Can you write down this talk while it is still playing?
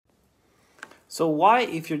So why,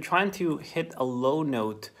 if you're trying to hit a low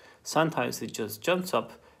note, sometimes it just jumps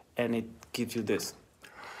up and it gives you this.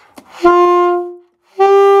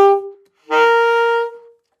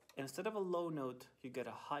 Instead of a low note, you get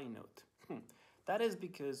a high note. That is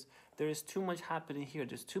because there is too much happening here.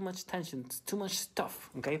 There's too much tension, too much stuff,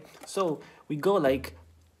 okay? So we go like,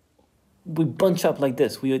 we bunch up like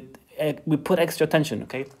this. We put extra tension,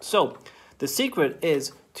 okay? So the secret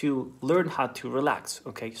is to learn how to relax,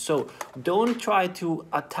 okay? So don't try to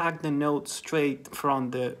attack the note straight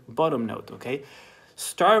from the bottom note, okay?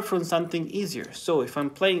 Start from something easier. So if you're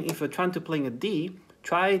trying to play a D,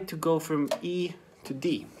 try to go from E to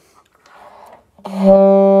D.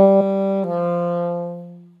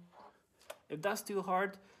 If that's too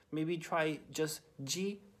hard, maybe try just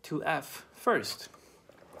G to F first.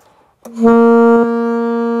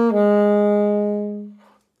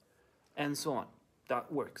 And so on. That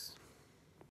works.